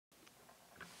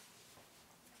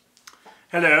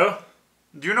Hello.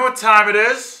 Do you know what time it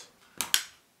is?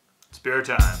 It's beer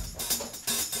time.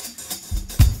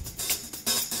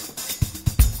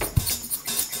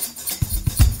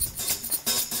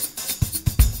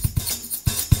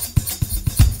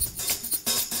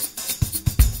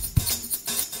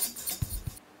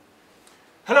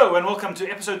 Hello and welcome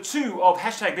to episode 2 of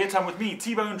 #BeerTime with me,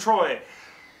 T-Bone Troy.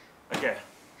 Okay,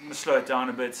 I'm going to slow it down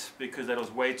a bit because that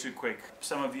was way too quick.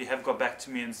 Some of you have got back to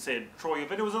me and said, Troy, your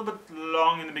video was a little bit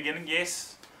long in the beginning.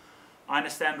 Yes, I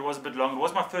understand it was a bit long. It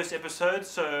was my first episode,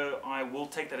 so I will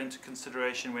take that into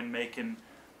consideration when making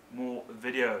more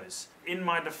videos. In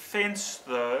my defense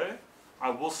though,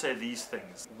 I will say these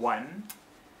things. One,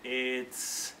 it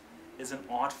is an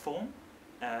art form.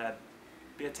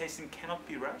 Beer tasting cannot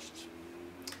be rushed.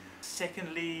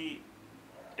 Secondly,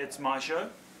 it's my show.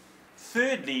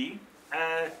 Thirdly,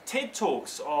 TED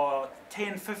Talks are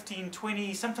 10, 15,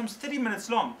 20, sometimes 30 minutes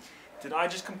long. Did I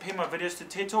just compare my videos to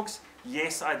TED Talks?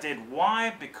 Yes, I did.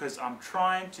 Why? Because I'm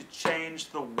trying to change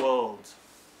the world.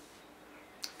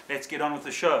 Let's get on with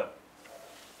the show.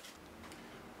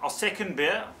 Our second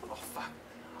beer...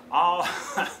 Oh,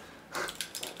 fuck.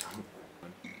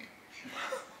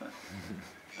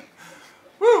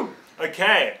 Woo!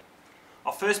 Okay.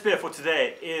 Our first beer for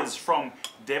today is from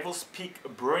Devil's Peak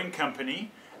Brewing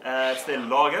Company. It's their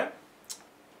lager.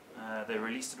 They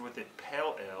released it with their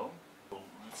pale ale.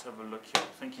 Let's have a look here.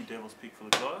 Thank you, Devil's Peak, for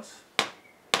the glass.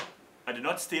 I did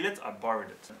not steal it, I borrowed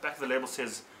it. The back of the label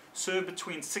says, serve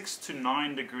between 6 to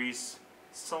 9 degrees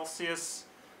Celsius.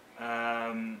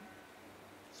 Sounds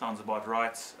about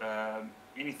right.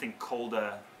 Anything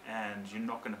colder and you're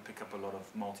not going to pick up a lot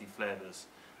of malty flavors.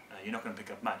 You're not going to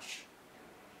pick up much.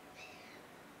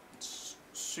 It's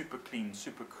super clean,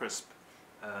 super crisp.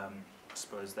 I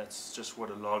suppose that's just what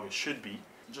a lager should be.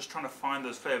 Just trying to find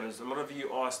those flavors. A lot of you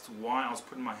asked why I was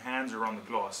putting my hands around the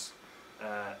glass.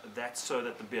 That's so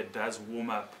that the beer does warm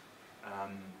up.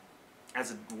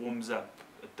 As it warms up,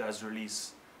 it does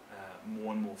release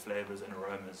more and more flavors and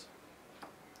aromas.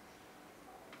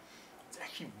 It's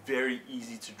actually very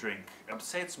easy to drink. I would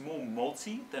say it's more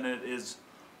malty than it is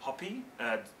hoppy.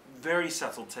 Very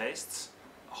subtle tastes.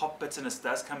 Hop bitterness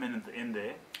does come in at the end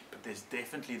there, but there's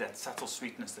definitely that subtle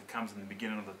sweetness that comes in the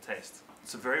beginning of the taste.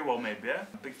 It's a very well made beer.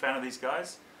 I'm a big fan of these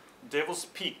guys. Devil's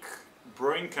Peak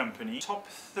Brewing Company. Top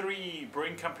 3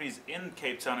 brewing companies in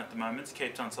Cape Town at the moment,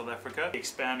 Cape Town, South Africa.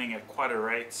 Expanding at quite a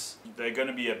rate. They're going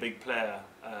to be a big player,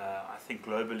 I think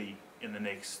globally, in the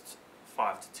next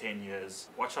 5 to 10 years.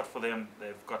 Watch out for them.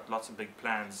 They've got lots of big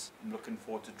plans. I'm looking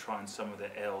forward to trying some of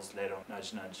their ales later on.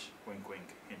 Nudge nudge, wink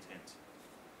wink, hint hint.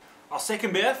 Our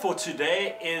second beer for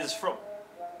today is from...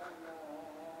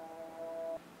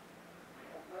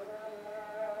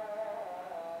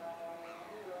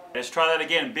 Let's try that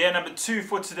again. Beer number 2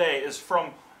 for today is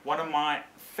from one of my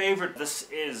favorite. This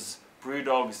is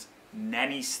BrewDog's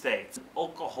Nanny State.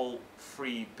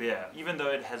 Alcohol-free beer. Even though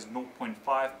it has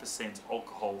 0.5%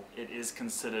 alcohol, it is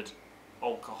considered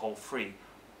alcohol-free.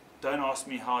 Don't ask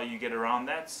me how you get around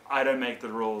that. I don't make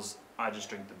the rules, I just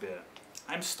drink the beer.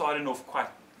 I'm starting off quite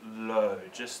low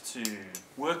just to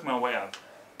work my way up.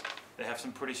 They have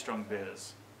some pretty strong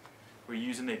beers. We're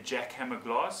using their jackhammer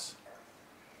glass.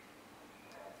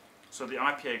 So the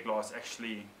IPA glass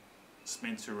actually is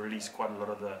meant to release quite a lot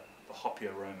of the hoppy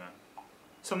aroma.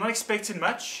 So I'm not expecting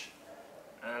much.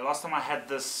 Last time I had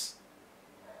this,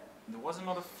 there wasn't a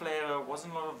lot of flavor,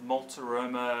 wasn't a lot of malt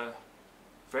aroma,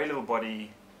 very little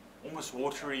body, almost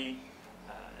watery,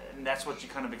 and that's what you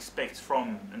kind of expect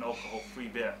from an alcohol-free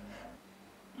beer.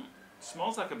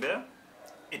 Smells like a beer.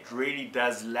 It really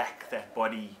does lack that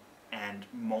body and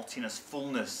maltiness,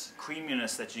 fullness,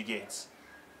 creaminess that you get.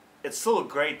 It's still a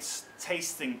great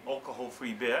tasting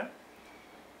alcohol-free beer.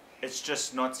 It's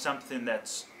just not something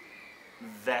that's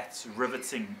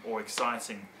riveting or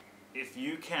exciting. If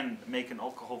you can make an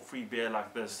alcohol-free beer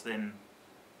like this, then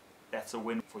that's a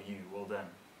win for you. Well done.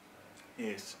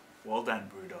 Yes, well done,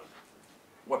 BrewDog.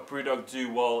 What BrewDog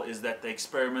do well is that they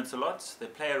experiment a lot. They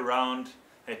play around.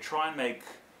 They try and make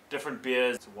different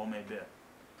beers. It's a well-made beer.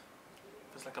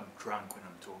 Feels like I'm drunk when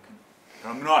I'm talking. But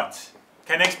I'm not.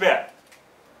 Okay, next beer.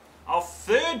 Our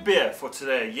third beer for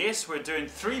today. Yes, we're doing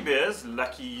 3 beers.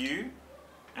 Lucky you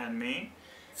and me.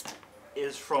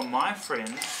 Is from my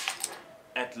friends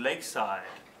at Lakeside,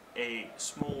 a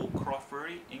small craft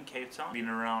brewery in Cape Town. Been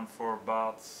around for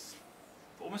about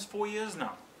almost 4 years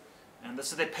now. And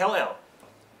this is their pale ale.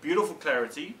 Beautiful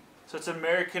clarity. So it's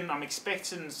American. I'm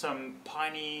expecting some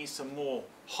piney, some more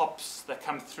hops that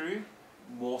come through,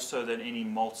 more so than any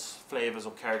malt flavors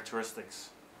or characteristics.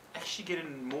 Actually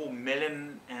getting more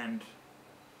melon and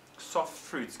soft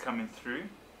fruits coming through.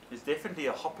 There's definitely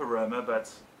a hop aroma,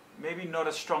 but maybe not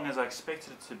as strong as I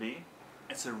expected it to be.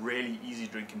 It's a really easy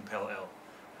drinking pale ale.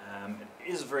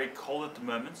 It is very cold at the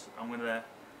moment. I'm going to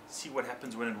see what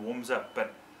happens when it warms up,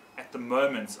 but at the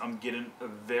moment I'm getting a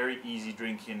very easy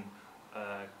drinking,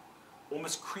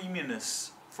 almost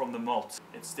creaminess from the malt.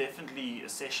 It's definitely a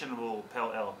sessionable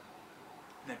pale ale.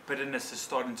 That bitterness is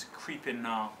starting to creep in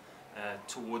now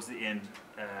towards the end,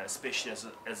 especially as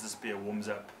this beer warms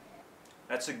up.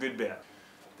 That's a good beer.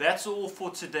 That's all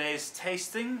for today's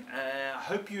tasting. I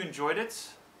hope you enjoyed it.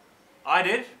 I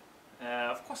did.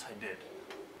 Of course I did.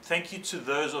 Thank you to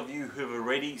those of you who have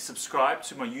already subscribed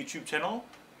to my YouTube channel.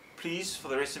 Please, for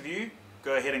the rest of you,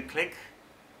 go ahead and click.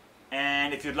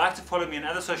 And if you'd like to follow me on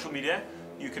other social media,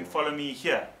 you can follow me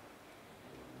here.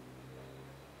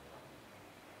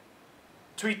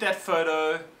 Tweet that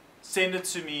photo, send it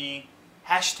to me,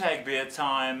 hashtag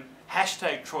beertime,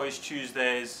 hashtag Troy's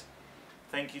Tuesdays.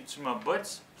 Thank you to my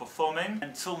butts for filming.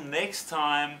 Until next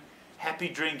time, happy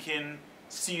drinking.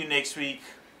 See you next week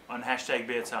on hashtag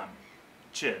beertime.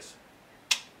 Cheers.